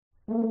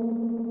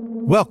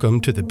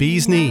Welcome to The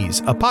Bee's Knees,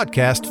 a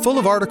podcast full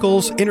of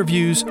articles,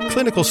 interviews,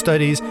 clinical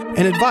studies, and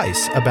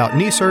advice about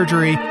knee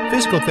surgery,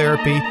 physical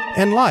therapy,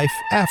 and life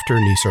after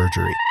knee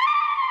surgery.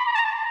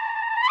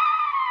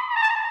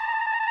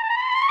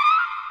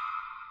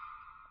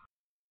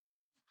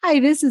 Hi,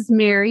 this is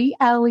Mary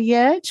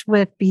Elliott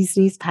with Bee's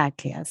Knees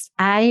Podcast.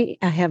 I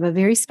have a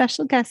very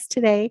special guest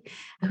today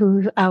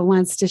who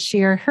wants to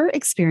share her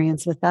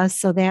experience with us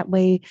so that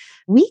way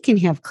we can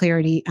have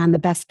clarity on the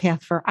best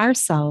path for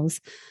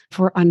ourselves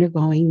for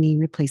undergoing knee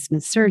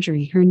replacement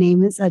surgery. Her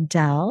name is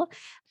Adele.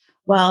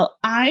 Well,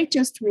 I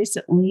just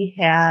recently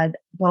had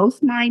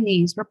both my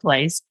knees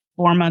replaced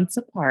 4 months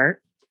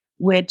apart,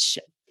 which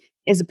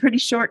is a pretty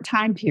short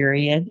time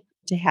period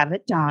to have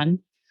it done.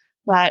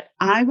 But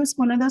I was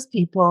one of those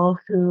people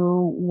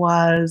who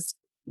was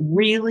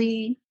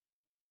really,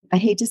 I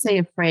hate to say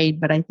afraid,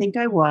 but I think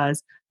I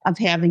was, of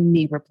having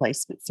knee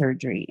replacement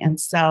surgery. And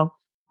so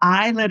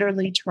I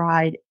literally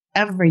tried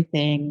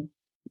everything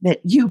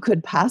that you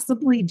could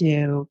possibly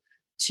do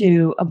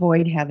to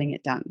avoid having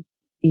it done.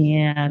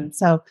 And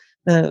so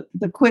the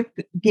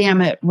quick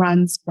gamut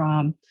runs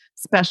from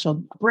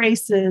special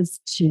braces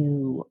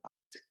to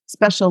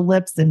special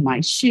lips in my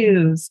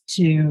shoes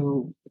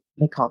to,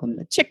 they call them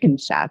the chicken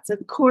shots,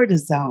 and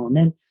cortisone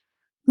and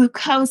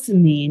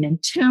glucosamine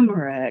and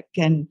turmeric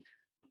and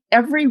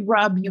every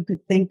rub you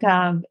could think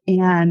of.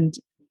 And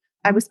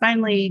I was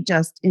finally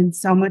just in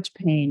so much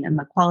pain, and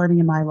the quality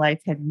of my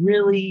life had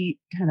really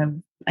kind of,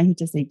 I hate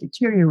to say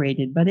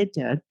deteriorated, but it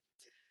did.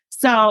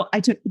 So I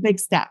took the big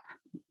step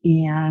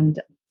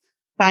and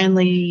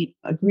finally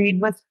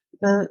agreed with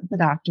the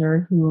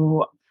doctor,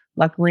 who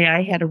luckily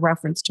I had a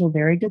reference to a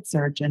very good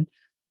surgeon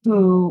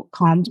who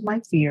calmed my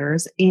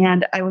fears.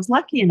 And I was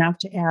lucky enough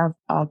to have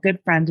a good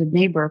friend and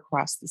neighbor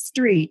across the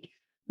street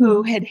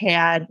who had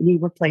had knee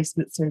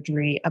replacement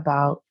surgery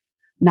about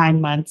 9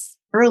 months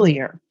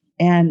earlier.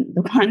 And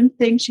the one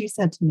thing she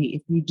said to me,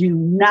 if you do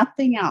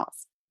nothing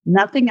else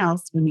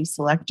when you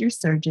select your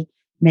surgeon,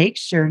 make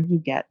sure you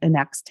get an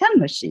X10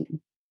 machine.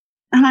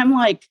 And I'm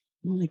like,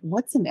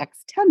 what's an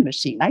X10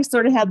 machine? I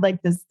sort of had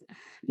like this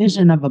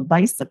vision of a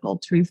bicycle,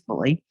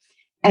 truthfully.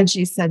 And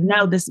she said,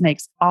 no, this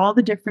makes all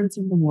the difference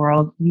in the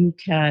world. You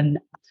can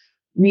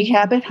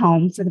rehab at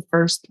home for the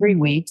first 3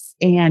 weeks.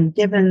 And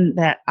given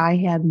that I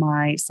had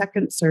my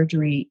second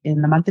surgery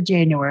in the month of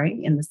January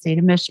in the state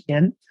of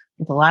Michigan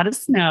with a lot of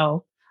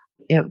snow,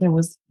 there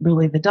was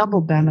really the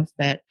double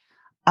benefit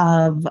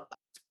of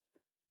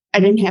I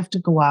didn't have to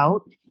go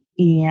out,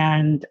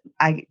 and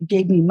I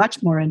gave me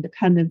much more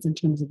independence in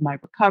terms of my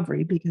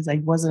recovery because I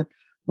wasn't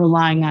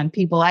relying on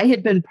people. I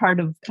had been part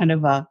of kind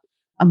of a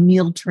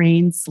meal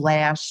train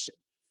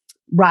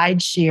 /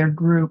 ride share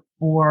group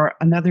for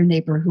another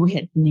neighbor who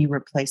had knee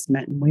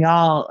replacement. And we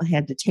all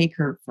had to take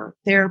her for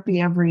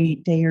therapy every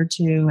day or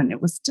two. And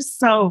it was just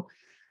so,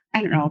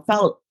 I don't know, it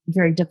felt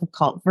very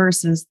difficult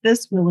versus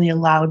this really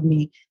allowed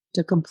me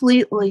to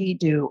completely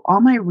do all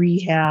my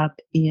rehab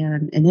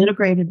in an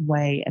integrated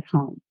way at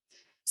home.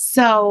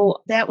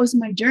 So that was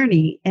my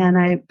journey.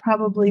 And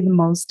probably the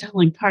most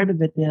telling part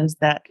of it is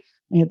that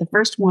I had the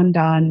first one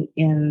done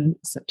in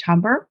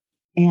September,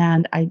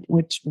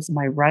 which was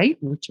my right,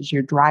 which is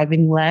your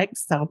driving leg.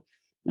 So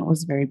it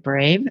was very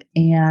brave,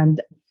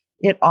 and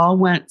it all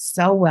went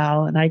so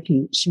well. And I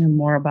can share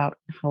more about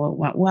how it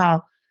went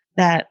well,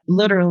 that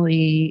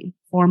literally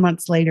 4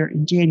 months later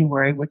in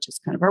January, which is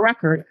kind of a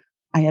record,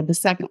 I had the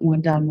second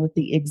one done with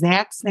the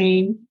exact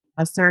same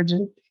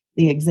surgeon,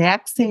 the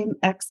exact same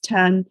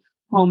X10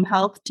 home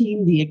health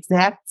team, the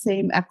exact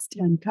same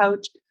X10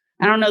 coach.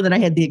 I don't know that I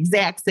had the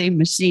exact same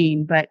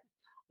machine, but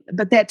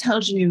that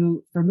tells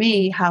you, for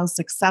me, how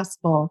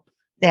successful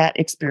that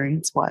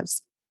experience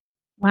was.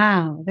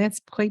 Wow, that's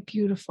quite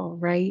beautiful,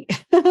 right?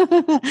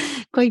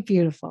 Quite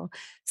beautiful.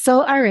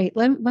 So, all right,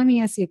 let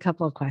me ask you a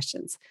couple of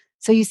questions.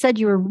 So you said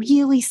you were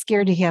really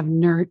scared to have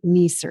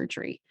knee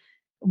surgery.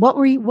 What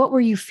were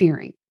you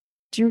fearing?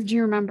 Do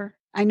you remember?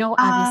 I know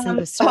obviously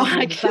the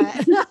surgery,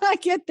 but I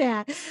get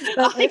that.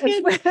 But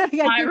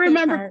I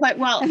remember quite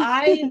well.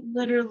 I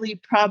literally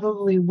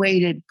probably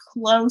waited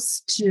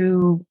close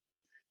to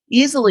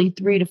easily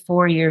 3 to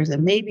 4 years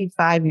and maybe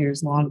 5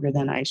 years longer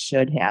than I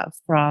should have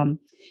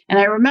and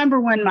I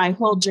remember when my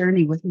whole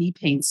journey with knee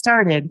pain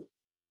started,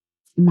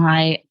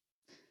 my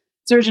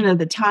surgeon at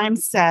the time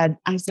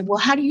I said, well,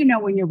 how do you know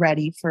when you're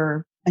ready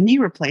for a knee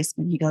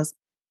replacement? He goes,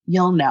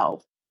 you'll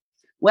know.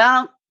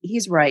 Well,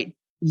 he's right.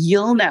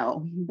 You'll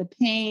know. The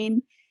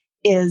pain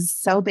is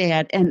so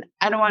bad. And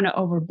I don't want to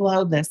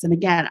overblow this. And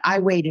again, I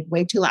waited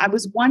way too long. I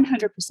was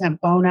 100%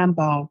 bone on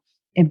bone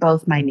in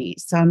both my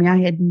knees. So, I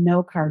had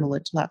no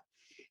cartilage left.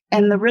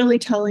 And the really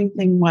telling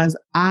thing was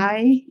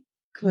I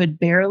could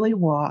barely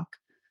walk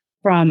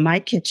from my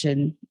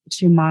kitchen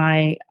to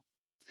my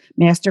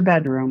master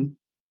bedroom.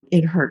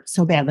 It hurt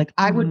so bad. Like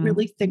I would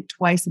really think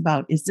twice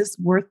about, is this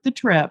worth the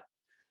trip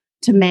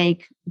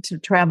to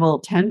travel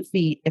 10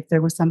 feet if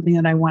there was something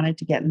that I wanted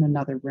to get in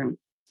another room?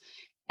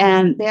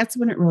 And that's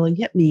when it really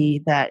hit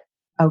me that,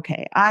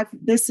 okay,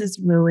 this is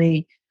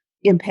really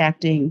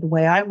impacting the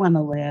way I want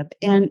to live.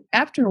 And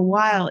after a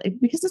while,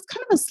 because it's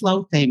kind of a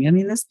slow thing. I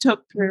mean, this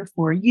took 3 or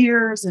 4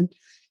 years, and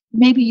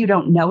maybe you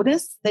don't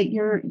notice that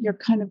you're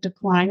kind of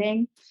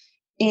declining.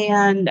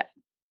 And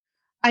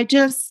I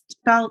just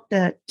felt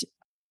that,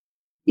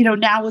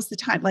 now was the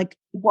time. Like,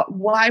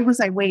 why was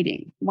I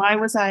waiting? Why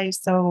was I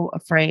so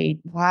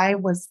afraid?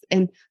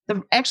 And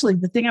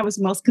the thing I was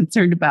most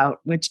concerned about,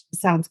 which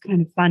sounds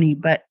kind of funny,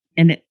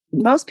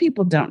 most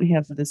people don't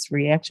have this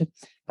reaction,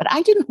 but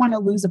I didn't want to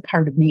lose a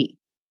part of me.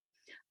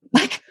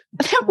 Like,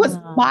 that was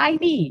my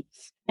knee.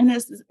 And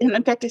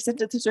in fact, I said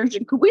to the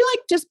surgeon, could we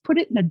just put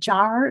it in a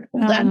jar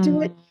and hold on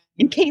to it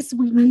in case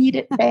we need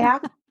it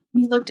back?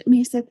 He looked at me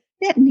and said,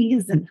 that knee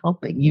isn't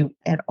helping you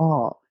at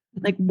all.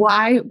 Like,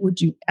 why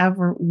would you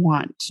ever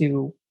want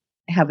to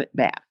have it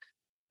back?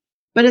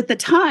 But at the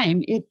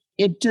time,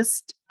 it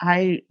just,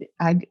 I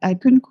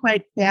couldn't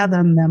quite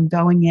fathom them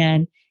going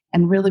in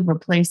and really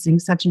replacing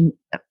such an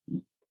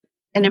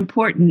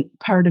important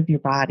part of your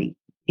body.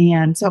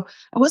 And so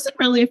I wasn't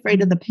really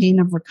afraid of the pain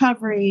of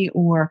recovery,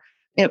 or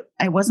it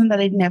wasn't that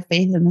I didn't have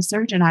faith in the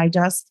surgeon. I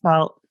just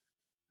felt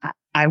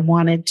I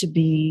wanted to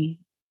be,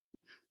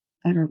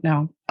 I don't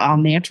know, all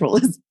natural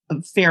is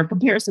a fair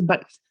comparison,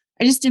 but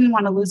I just didn't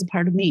want to lose a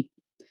part of me.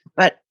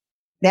 But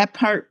that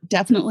part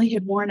definitely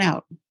had worn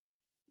out.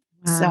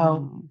 Wow.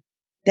 So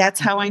that's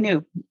how I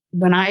knew.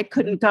 When I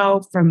couldn't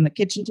go from the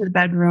kitchen to the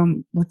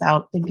bedroom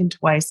without thinking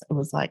twice, I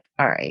was like,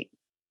 all right,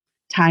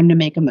 time to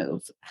make a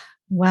move.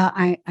 Well,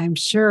 I'm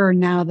sure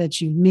now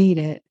that you've made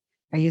it,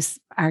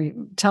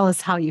 tell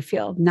us how you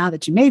feel now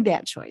that you made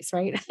that choice,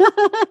 right?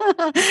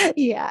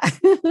 Yeah.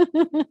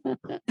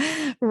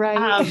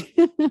 Right.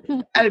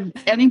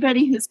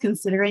 Anybody who's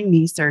considering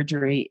knee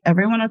surgery,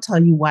 everyone will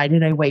tell you, why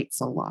did I wait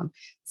so long?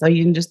 So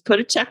you can just put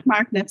a check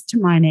mark next to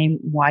my name.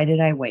 Why did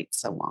I wait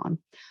so long?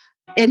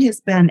 It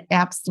has been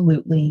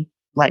absolutely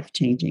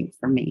life-changing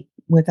for me,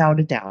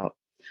 without a doubt.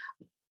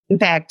 In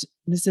fact,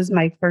 this is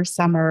my first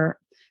summer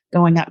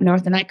going up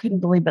north, and I couldn't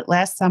believe it.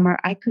 Last summer,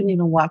 I couldn't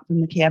even walk from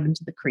the cabin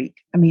to the creek.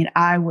 I mean,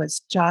 it was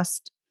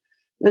just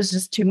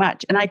too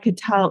much. And I could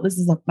tell, this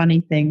is a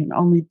funny thing, and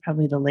only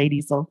probably the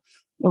ladies will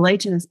relate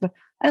to this, but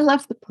I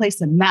left the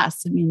place a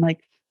mess. I mean,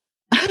 like,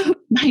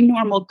 my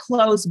normal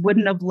clothes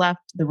wouldn't have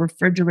left the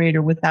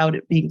refrigerator without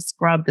it being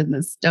scrubbed, in the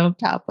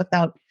stovetop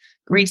without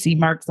greasy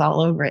marks all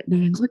over it.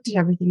 And I looked at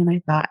everything and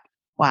I thought,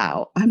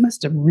 wow, I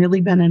must have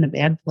really been in a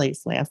bad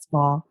place last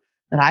fall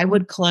that I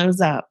would close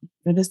up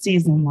for the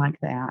season like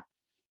that.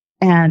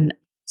 And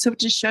so it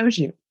just shows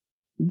you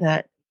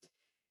that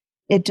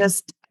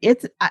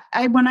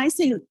when I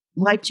say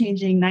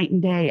life-changing night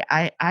and day,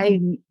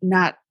 I'm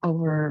not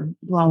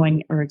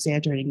overblowing or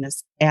exaggerating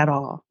this at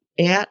all.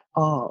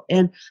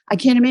 And I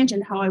can't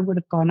imagine how I would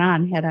have gone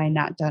on had I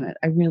not done it.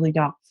 I really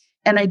don't.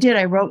 And I did.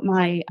 I wrote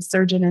my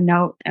surgeon a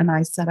note and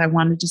I said, I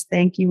want to just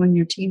thank you and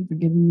your team for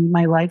giving me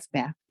my life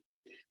back,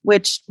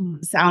 which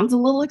sounds a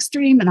little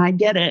extreme, and I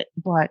get it.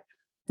 But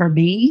for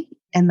me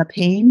and the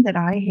pain that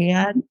I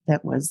had,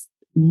 that was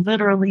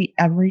literally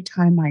every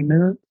time I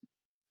moved,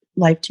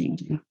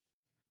 life-changing.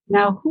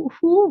 Now,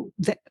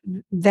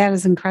 that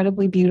is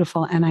incredibly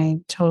beautiful. And I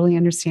totally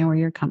understand where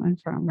you're coming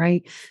from,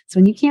 right? So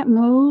when you can't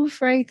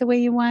move right the way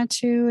you want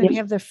to and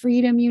have the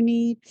freedom you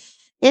need,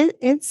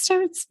 it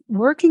starts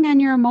working on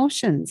your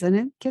emotions, and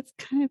it gets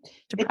kind of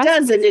depressing. It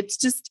does. And it's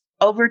just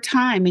over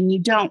time, and you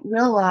don't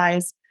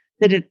realize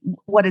that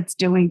what it's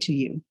doing to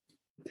you.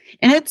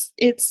 And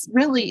it's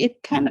really,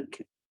 it kind of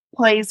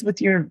plays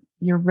with your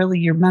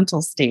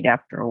mental state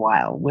after a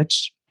while,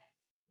 which,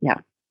 yeah.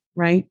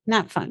 Right?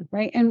 Not fun,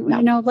 right? And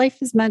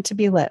life is meant to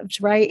be lived,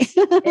 right?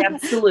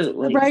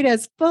 Absolutely. Right,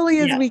 as fully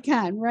as we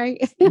can,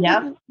 right?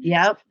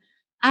 Yep.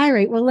 All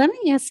right. Well, let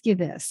me ask you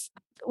this.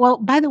 Well,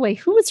 by the way,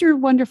 who was your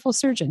wonderful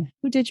surgeon?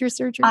 Who did your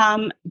surgery?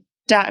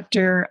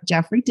 Dr.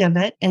 Jeffrey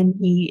Divot, and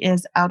he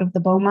is out of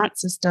the Beaumont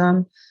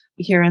system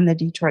here in the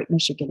Detroit,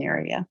 Michigan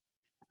area.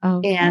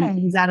 Okay. And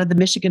he's out of the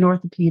Michigan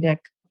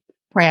orthopedic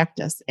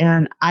practice.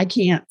 And I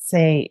can't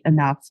say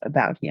enough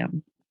about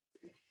him.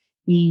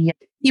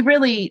 He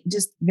really,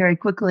 just very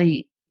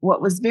quickly,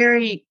 what was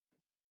very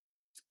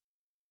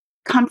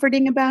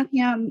comforting about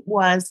him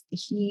was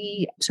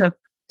he took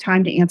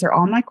time to answer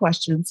all my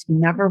questions. He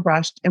never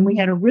rushed. And we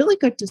had a really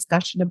good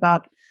discussion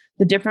about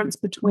the difference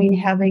between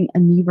having a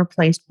knee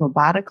replaced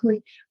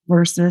robotically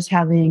versus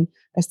having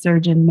a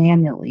surgeon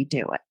manually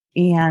do it.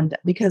 And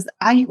because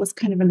I was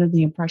kind of under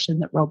the impression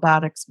that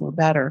robotics were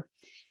better.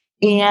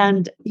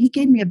 And he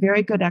gave me a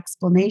very good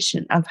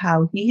explanation of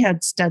how he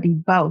had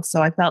studied both.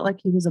 So I felt like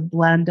he was a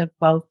blend of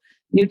both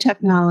new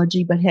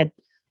technology, but had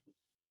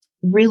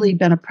really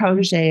been a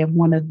protege of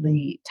one of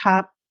the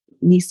top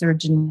knee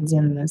surgeons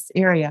in this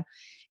area.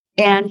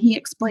 And he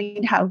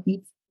explained how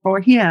for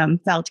him,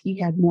 felt he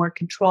had more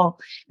control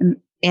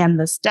and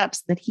the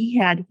steps that he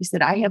had. He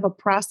said, I have a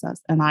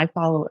process and I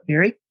follow it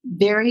very,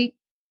 very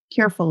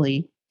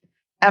carefully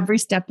every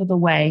step of the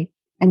way.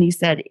 And he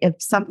said,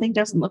 if something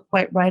doesn't look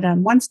quite right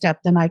on one step,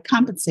 then I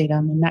compensate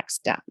on the next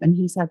step. And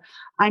he said,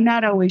 I'm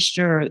not always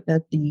sure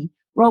that the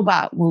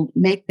robot will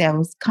make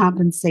those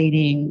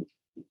compensating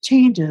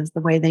changes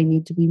the way they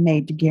need to be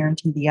made to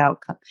guarantee the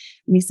outcome.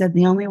 And he said,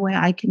 the only way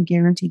I can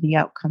guarantee the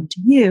outcome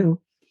to you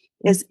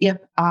is if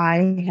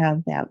I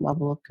have that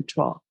level of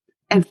control.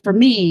 And for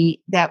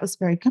me, that was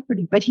very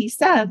comforting. But he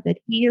said that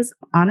he is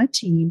on a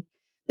team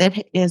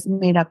that is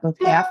made up of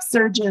half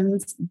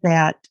surgeons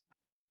that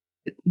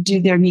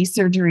do their knee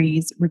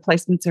surgeries,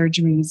 replacement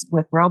surgeries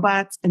with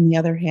robots, and the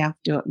other half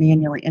do it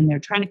manually. And they're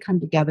trying to come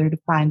together to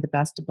find the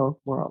best of both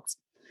worlds.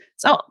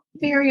 So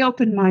very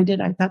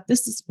open-minded. I thought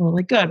this is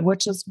really good,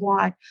 which is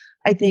why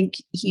I think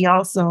he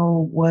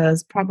also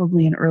was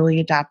probably an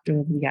early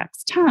adopter of the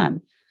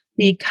X10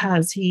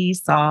 because he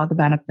saw the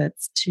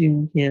benefits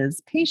to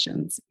his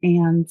patients.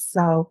 And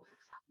so,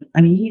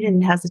 I mean, he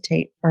didn't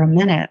hesitate for a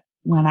minute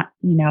when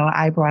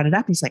I brought it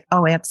up. He's like,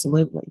 oh,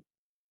 absolutely.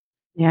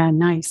 Yeah,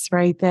 nice,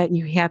 right? That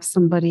you have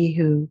somebody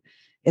who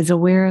is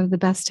aware of the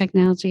best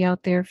technology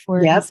out there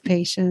for Yep. his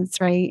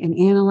patients, right? And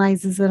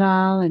analyzes it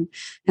all. And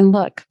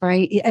look,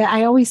 right?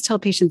 I always tell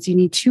patients you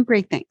need two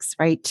great things,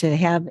 right? To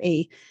have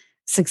a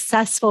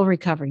successful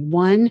recovery.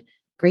 One,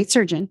 great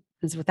surgeon,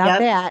 because without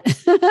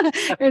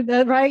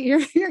that, right,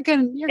 you're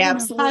gonna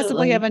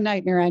possibly have a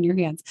nightmare on your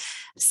hands.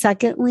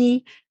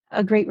 Secondly,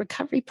 a great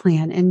recovery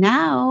plan. And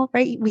now,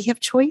 right, we have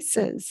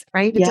choices,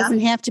 right? It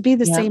doesn't have to be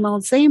the same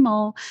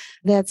old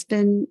that's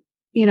been,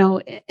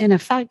 in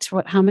effect,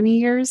 how many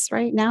years,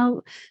 right?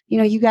 Now,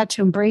 you got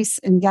to embrace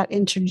and got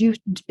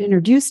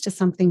introduced to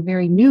something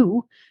very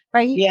new,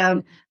 right? Yeah.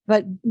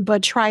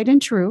 But tried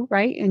and true,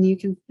 right? And you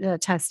can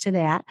attest to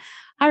that.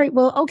 All right.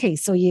 Well, okay.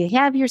 So you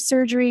have your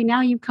surgery. Now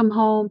you come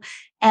home,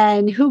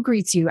 and who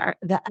greets you?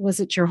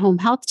 Was it your home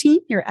health team,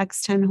 your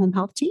X10 home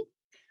health team?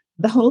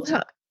 The whole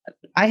time.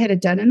 I had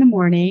it done in the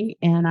morning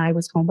and I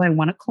was home by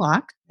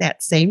 1:00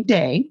 that same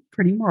day,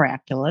 pretty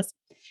miraculous.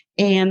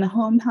 And the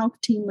home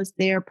health team was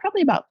there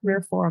probably about 3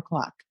 or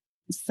 4:00.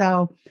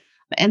 So,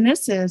 and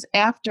this is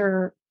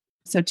after,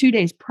 so 2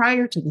 days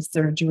prior to the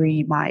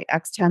surgery, my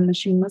X10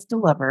 machine was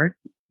delivered.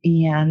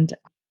 And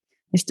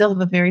I still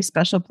have a very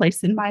special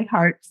place in my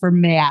heart for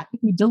Matt,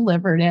 who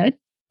delivered it.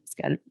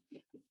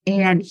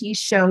 And he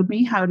showed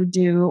me how to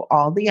do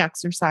all the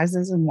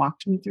exercises and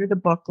walked me through the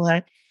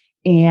booklet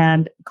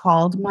and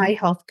called my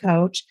health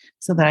coach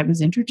so that I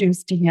was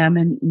introduced to him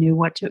and knew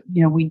what to,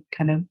 we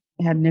kind of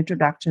had an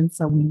introduction,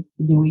 so we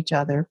knew each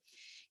other.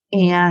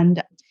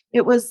 And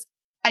it was,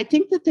 I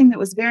think the thing that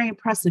was very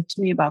impressive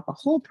to me about the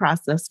whole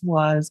process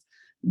was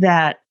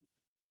that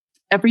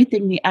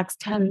everything the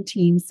X10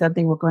 team said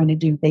they were going to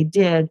do, they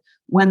did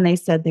when they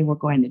said they were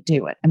going to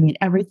do it. I mean,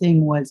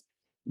 everything was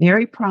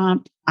very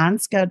prompt, on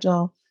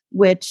schedule,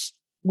 which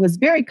was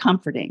very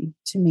comforting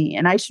to me.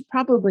 And I should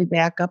probably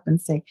back up and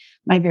say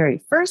my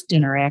very first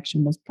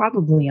interaction was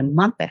probably a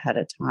month ahead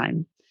of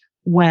time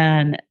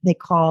when they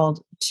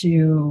called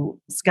to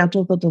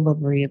schedule the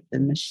delivery of the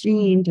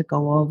machine, to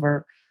go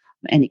over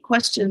any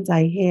questions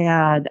I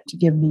had, to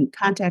give me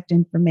contact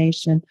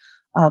information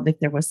if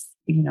there was,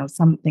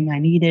 something I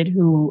needed,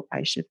 who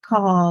I should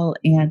call.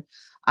 And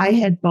I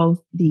had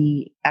both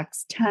the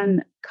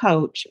X10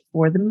 coach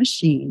for the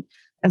machine,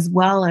 as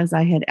well as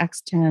I had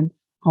X10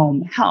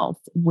 Home Health,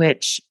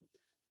 which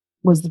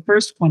was the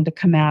first one to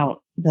come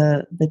out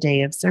the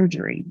day of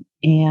surgery.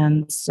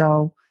 And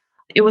so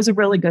it was a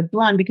really good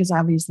blend because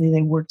obviously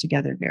they work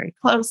together very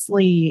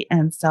closely.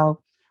 And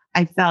so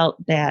I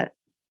felt that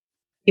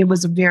it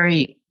was a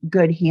very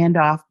good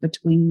handoff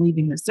between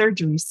leaving the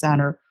surgery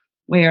center,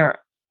 where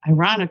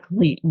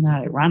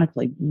not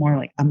ironically, more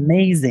like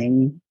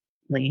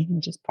amazingly,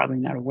 which is probably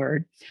not a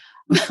word.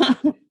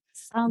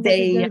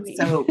 They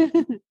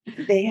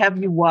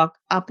have you walk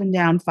up and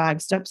down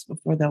 5 steps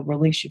before they'll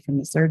release you from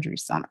the surgery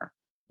center.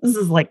 This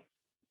is like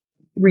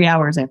 3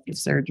 hours after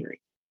surgery.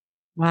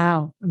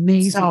 Wow.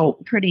 Amazing. So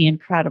pretty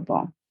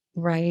incredible.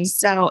 Right.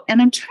 So,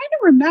 and I'm trying to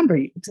remember,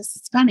 this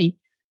is funny,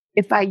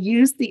 if I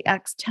used the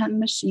X10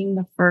 machine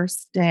the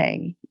first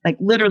day, like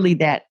literally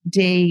that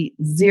day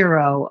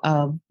 0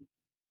 of,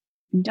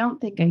 I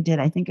don't think I did.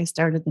 I think I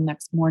started the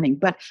next morning.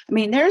 But I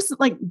mean, there's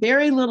like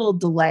very little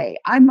delay.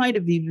 I might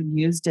have even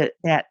used it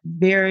that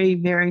very,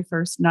 very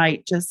first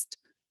night, just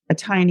a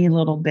tiny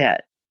little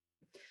bit.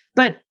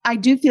 But I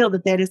do feel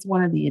that is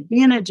one of the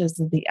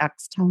advantages of the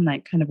X10. I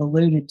kind of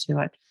alluded to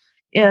it,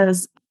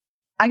 is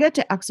I got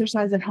to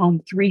exercise at home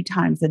 3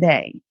 times a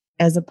day,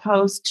 as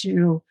opposed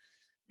to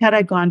had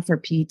I gone for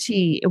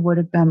PT, it would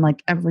have been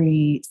like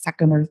every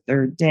second or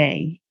third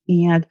day.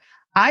 And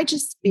I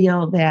just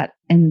feel that,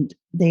 and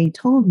they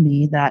told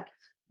me that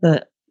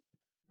the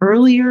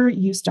earlier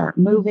you start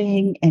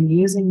moving and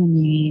using the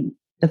knee,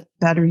 the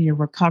better your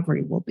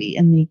recovery will be.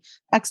 And the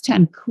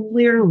X10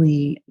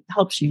 clearly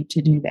helps you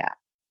to do that.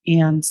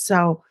 And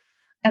so,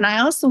 and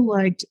I also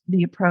liked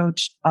the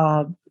approach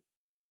of,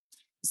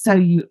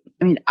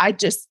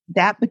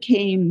 that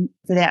became,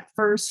 for that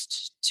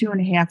first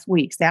 2.5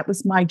 weeks, that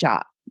was my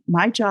job.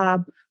 My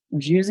job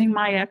was using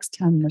my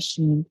X10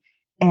 machine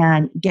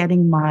and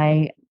getting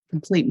my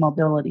complete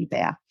mobility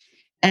back.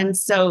 And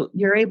so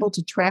you're able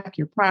to track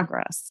your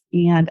progress.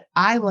 And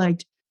I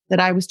liked that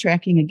I was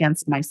tracking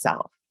against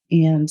myself.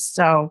 And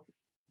so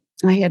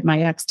I had my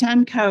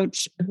X10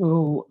 coach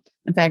who,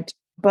 in fact,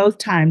 both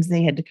times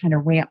they had to kind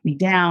of ramp me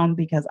down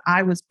because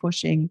I was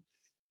pushing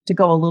to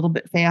go a little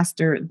bit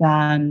faster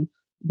than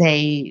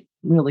they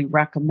really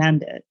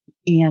recommended.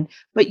 And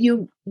but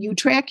you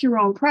track your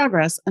own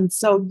progress, and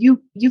so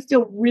you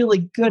feel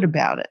really good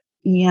about it.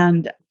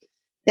 And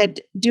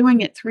that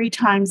doing it 3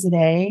 times a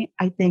day,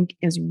 I think,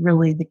 is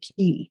really the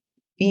key.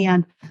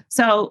 And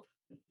so,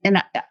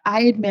 and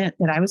I admit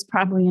that I was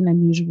probably an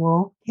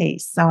unusual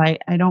case. So I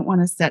don't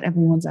want to set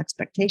everyone's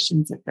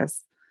expectations at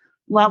this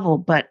level.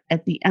 But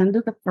at the end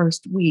of the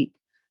first week,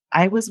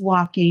 I was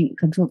walking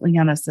completely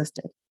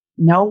unassisted,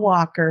 no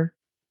walker,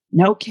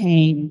 no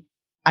cane.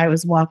 I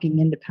was walking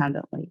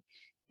independently.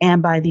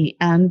 And by the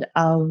end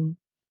of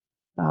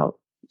about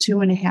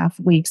 2.5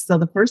 weeks, so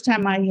the first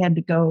time I had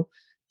to go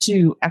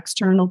to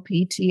external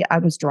PT, I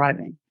was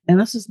driving. And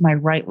this is my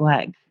right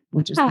leg,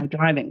 which is my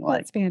driving leg.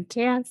 That's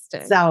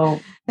fantastic.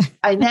 So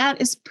that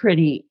is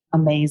pretty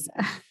amazing.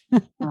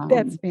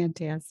 That's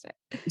fantastic.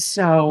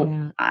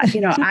 So,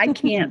 Yeah. I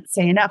can't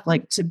say enough.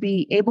 Like, to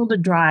be able to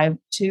drive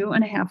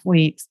 2.5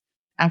 weeks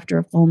after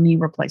a full knee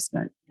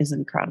replacement is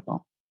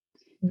incredible.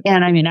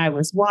 And I mean, I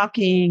was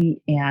walking,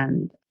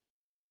 and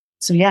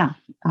so,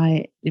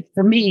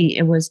 for me,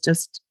 it was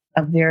just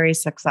a very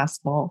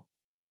successful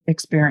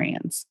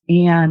experience.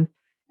 And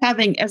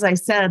having, as I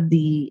said,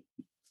 the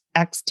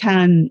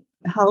X10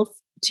 health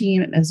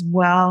team as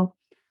well,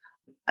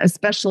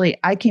 especially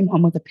I came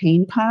home with a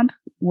pain pump,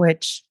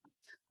 which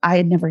I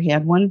had never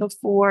had one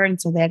before.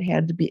 And so that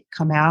had to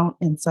come out.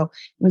 And so it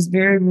was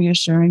very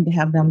reassuring to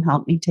have them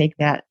help me take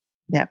that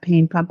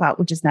pain pump out,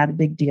 which is not a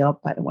big deal,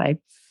 by the way,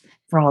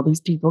 for all these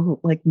people who,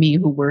 like me,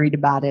 who worried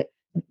about it.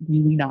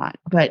 Really not.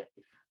 But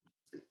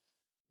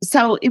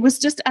so it was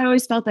just, I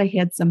always felt I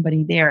had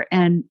somebody there.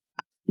 And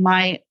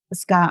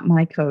Scott,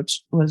 my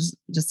coach, was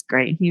just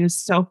great. He was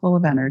so full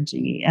of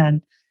energy,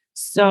 and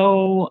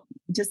so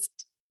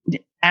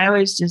I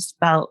always just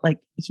felt like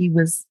he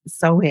was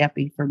so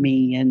happy for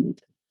me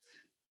and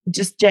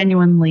just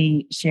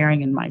genuinely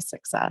sharing in my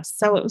success.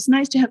 So it was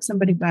nice to have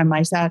somebody by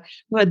my side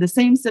who had the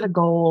same set of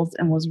goals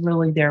and was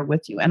really there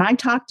with you. And I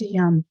talked to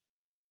him,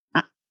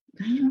 I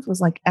don't know if it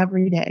was like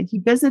every day. He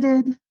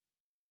visited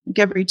like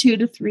every 2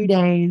 to 3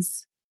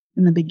 days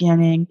in the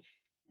beginning.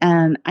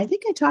 And I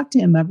think I talked to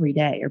him every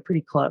day, or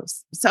pretty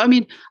close. So, I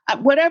mean,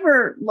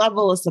 whatever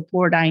level of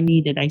support I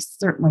needed, I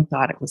certainly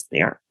thought it was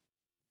there.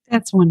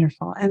 That's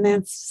wonderful. And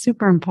that's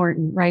super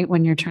important, right?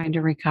 When you're trying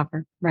to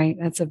recover, right?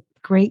 That's a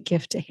great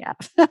gift to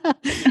have,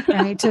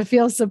 right? To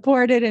feel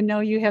supported and know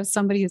you have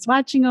somebody who's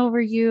watching over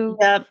you,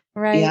 Yep.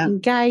 right? Yeah.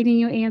 And guiding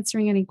you,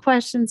 answering any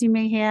questions you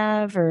may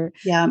have, or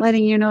Yeah.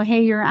 letting you know,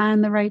 hey, you're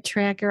on the right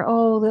track, or,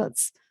 oh,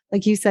 let's,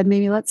 like you said,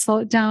 maybe let's slow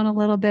it down a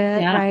little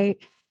bit, Yeah. right?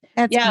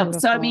 That's beautiful.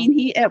 So, I mean,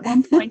 he, at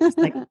one point, he's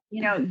like,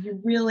 you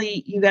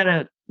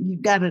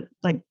gotta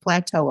like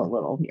plateau a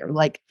little here.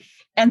 Like,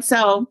 and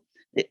so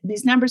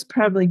these numbers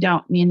probably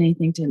don't mean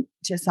anything to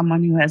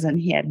someone who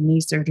hasn't had knee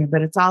surgery,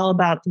 but it's all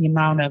about the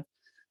amount of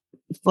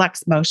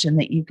flex motion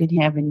that you could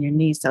have in your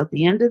knee. So at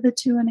the end of the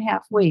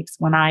 2.5 weeks,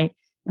 and I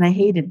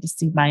hated to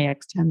see my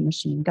X10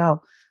 machine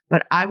go,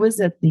 but I was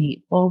at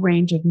the full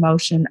range of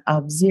motion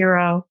of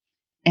 0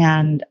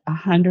 and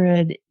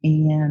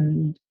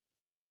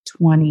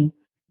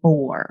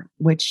 124,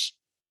 which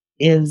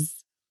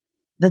is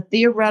the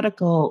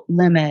theoretical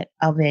limit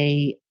of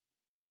a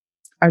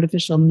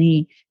artificial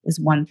knee is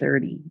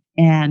 130.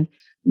 And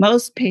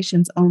most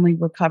patients only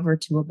recover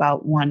to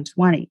about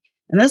 120.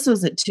 And this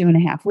was at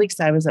 2.5 weeks.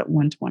 I was at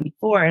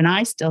 124, and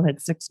I still had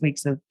 6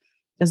 weeks of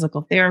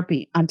physical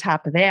therapy on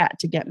top of that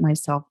to get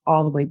myself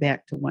all the way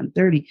back to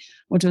 130,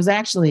 which was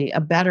actually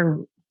a better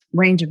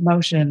range of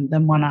motion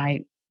than when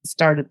I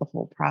started the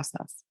whole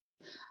process.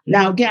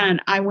 Now, again,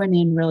 I went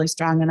in really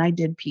strong, and I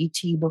did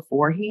PT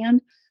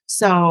beforehand.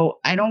 So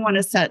I don't want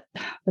to set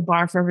the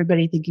bar for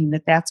everybody thinking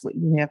that that's what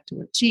you have to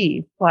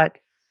achieve, but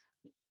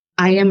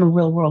I am a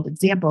real world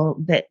example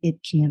that it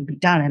can be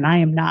done. And I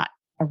am not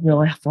a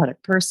real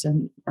athletic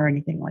person or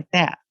anything like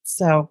that.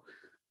 So,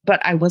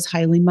 but I was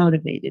highly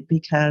motivated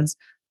because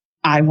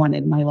I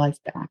wanted my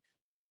life back.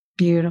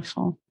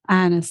 Beautiful.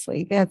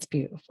 Honestly, that's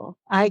beautiful.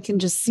 I can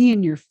just see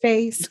in your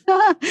face,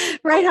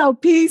 right? How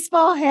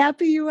peaceful,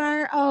 happy you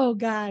are. Oh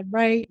God,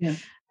 right? Yeah.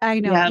 I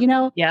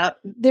know.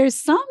 There's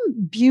some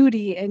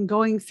beauty in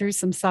going through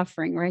some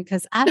suffering, right?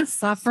 Because out of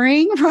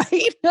suffering,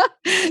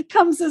 right,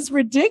 comes this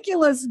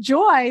ridiculous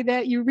joy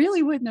that you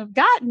really wouldn't have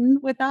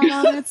gotten without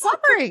all that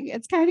suffering.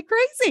 It's kind of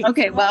crazy.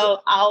 Okay, right?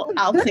 well,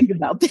 I'll think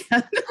about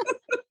that.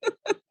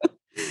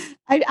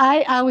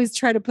 I always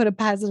try to put a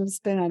positive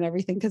spin on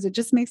everything because it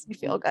just makes me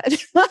feel good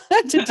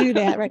to do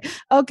that. Right.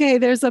 Okay.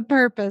 There's a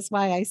purpose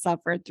why I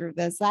suffered through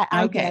this.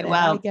 I get it.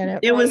 Well, I get it.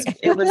 It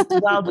right? was,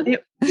 well, but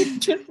it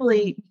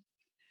truthfully,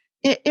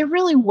 it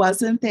really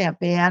wasn't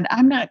that bad.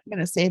 I'm not going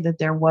to say that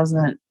there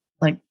wasn't,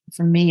 like,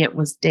 for me, it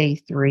was day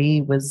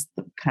 3 was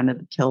kind of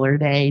the killer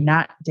day,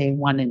 not day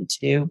 1 and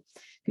 2,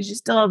 because you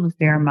still have a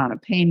fair amount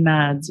of pain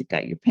meds. You've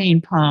got your pain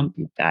pump.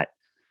 You've got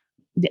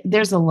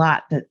there's a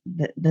lot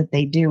that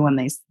they do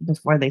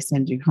before they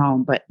send you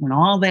home. But when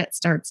all that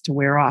starts to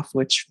wear off,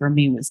 which for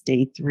me was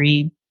day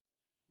 3,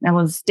 that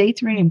was day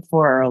 3 and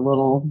 4 are a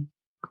little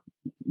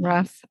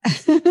rough,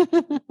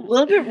 a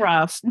little bit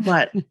rough,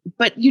 but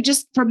you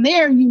just, from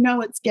there,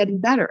 it's getting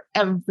better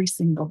every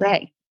single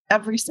day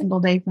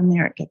from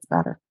there, it gets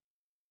better.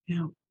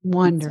 Yeah.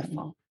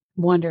 Wonderful.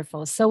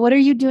 Wonderful. So what are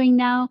you doing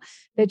now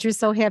that you're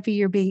so happy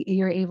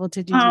you're able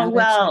to do? Oh,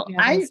 well,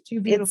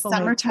 it's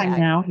summertime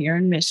now here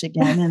in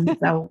Michigan. And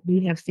so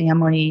we have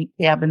family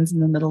cabins in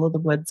the middle of the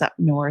woods up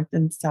north.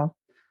 And so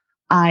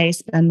I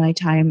spend my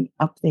time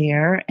up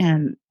there.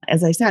 And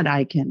as I said,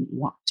 I can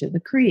walk to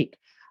the creek.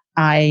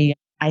 I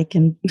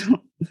can,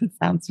 it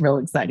sounds real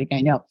exciting,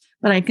 I know,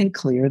 but I can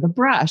clear the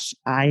brush.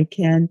 I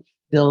can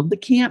build the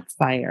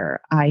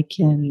campfire.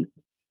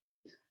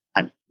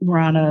 We're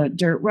on a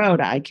dirt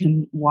road. I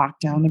can walk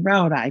down the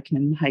road. I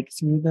can hike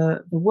through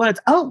the woods.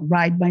 Oh,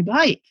 ride my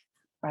bike.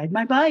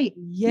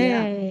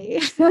 Yay.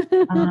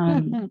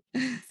 Yeah.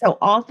 So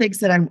all things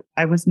that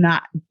I was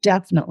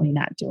definitely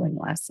not doing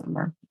last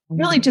summer.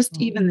 Really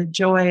just even the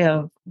joy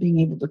of being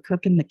able to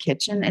cook in the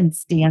kitchen and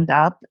stand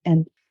up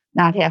and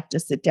not have to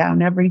sit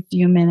down every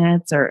few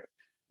minutes or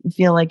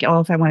feel like,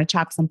 oh, if I want to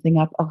chop something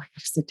up, I have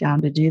to sit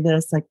down to do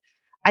this. Like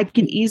I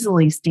can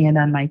easily stand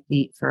on my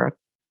feet for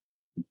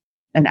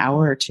an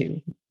hour or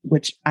 2,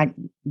 which I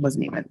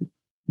wasn't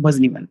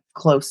even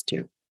close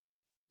to.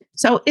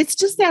 So it's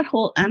just that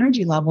whole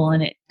energy level.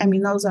 And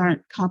those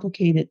aren't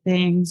complicated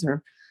things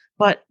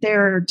but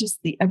they're just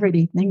the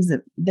everyday things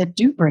that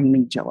do bring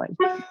me joy.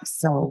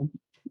 So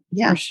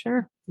yeah. For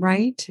sure.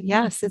 Right.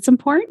 Yes. It's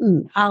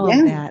important. All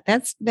of that.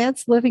 That's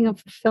living a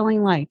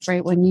fulfilling life,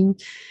 right? When you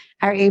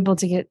are able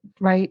to get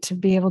right, to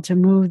be able to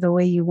move the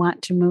way you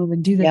want to move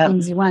and do the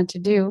things you want to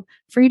do.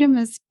 Freedom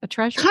is a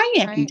treasure.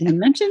 Kayaking, right? did you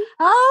mention?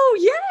 Oh,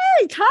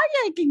 yay.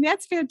 Kayaking.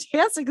 That's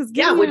fantastic.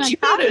 Yeah, which you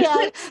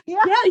kayak. Yes. You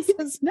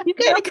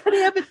gotta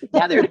have it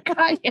together to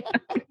kayak.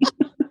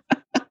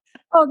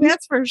 Oh,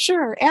 that's for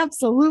sure.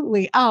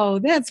 Absolutely. Oh,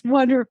 that's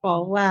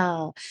wonderful.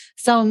 Wow.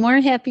 So more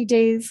happy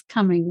days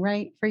coming,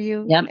 right? For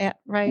you? Yep.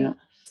 Right. Yep.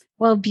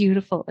 Well,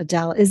 beautiful,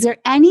 Adele. Is there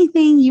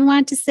anything you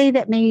want to say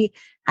that maybe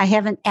I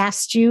haven't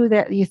asked you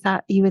that you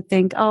thought you would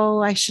think, oh,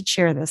 I should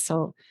share this,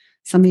 so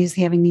somebody who's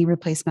having knee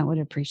replacement would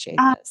appreciate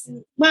this?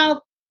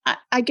 Well,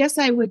 I guess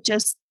I would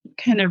just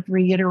kind of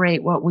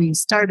reiterate what we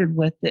started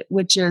with,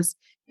 which is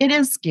it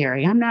is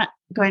scary. I'm not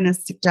going to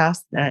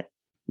suggest that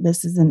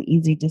this is an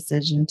easy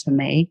decision to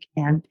make.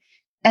 And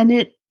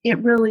it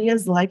really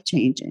is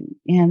life-changing.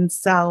 And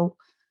so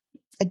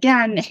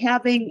again,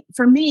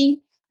 for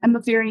me, I'm a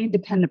very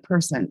independent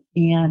person,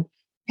 and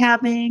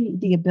having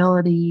the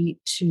ability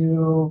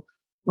to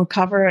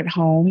recover at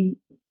home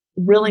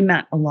really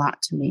meant a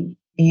lot to me.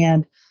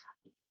 And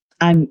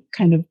I'm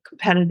kind of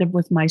competitive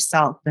with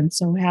myself. And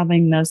so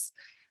having this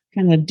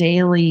kind of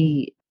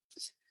daily,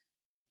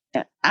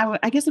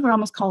 I guess I would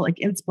almost call it like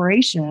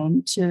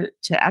inspiration to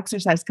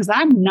exercise, because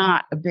I'm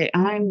not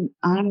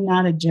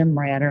a gym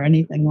rat or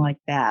anything like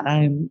that.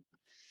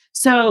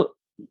 So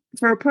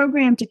for a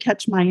program to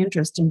catch my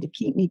interest and to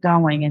keep me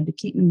going and to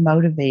keep me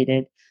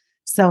motivated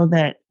so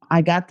that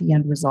I got the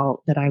end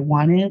result that I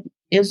wanted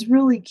is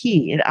really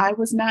key.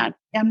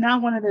 I'm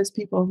not one of those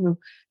people who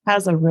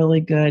has a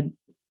really good,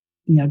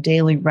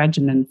 daily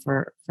regimen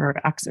for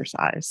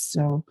exercise.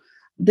 So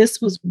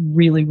this was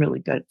really, really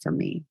good for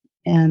me.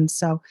 And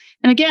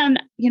again,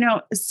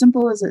 as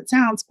simple as it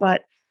sounds,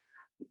 but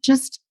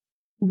just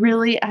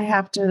really, I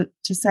have to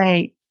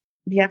say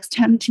the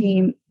X10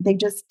 team, they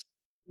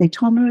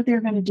told me what they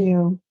were going to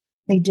do.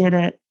 They did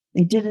it.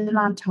 They did it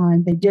on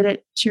time. They did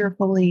it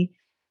cheerfully.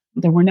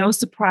 There were no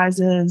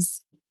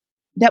surprises.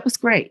 That was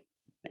great.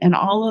 And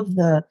all of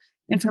the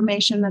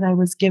information that I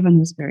was given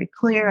was very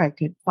clear. I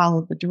could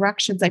follow the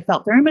directions. I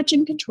felt very much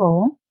in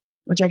control,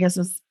 which I guess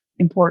is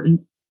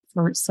important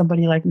for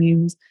somebody like me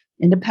who's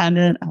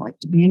independent. I like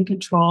to be in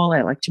control.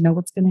 I like to know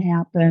what's going to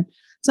happen.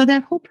 So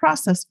that whole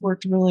process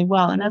worked really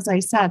well. And as I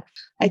said,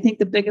 I think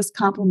the biggest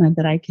compliment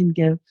that I can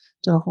give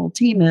to the whole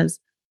team is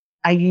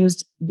I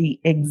used the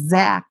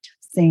exact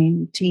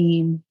same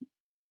team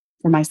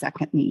for my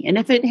second knee. And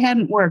if it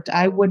hadn't worked,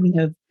 I wouldn't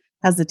have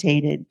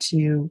hesitated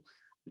to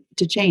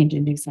change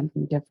and do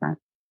something different.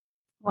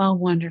 Well,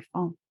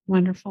 wonderful.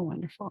 Wonderful,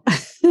 wonderful.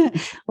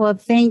 Well,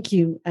 thank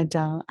you,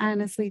 Adele.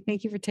 Honestly,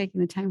 thank you for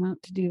taking the time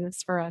out to do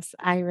this for us.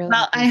 I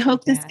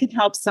hope this can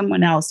help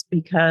someone else,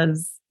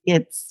 because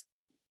it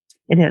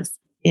is.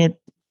 I'd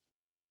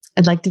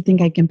like to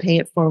think I can pay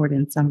it forward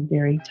in some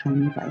very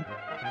tiny way.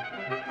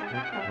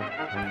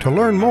 To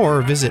learn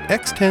more, visit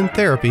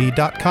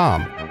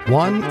x10therapy.com,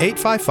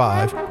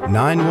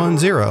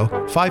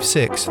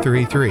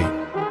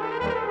 1-855-910-5633.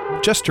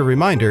 Just a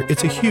reminder,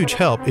 it's a huge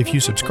help if you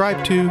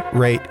subscribe to,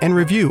 rate, and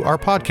review our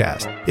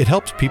podcast. It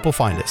helps people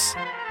find us.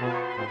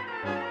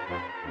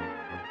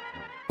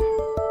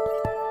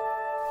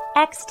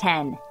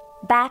 X10,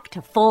 back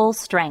to full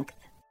strength.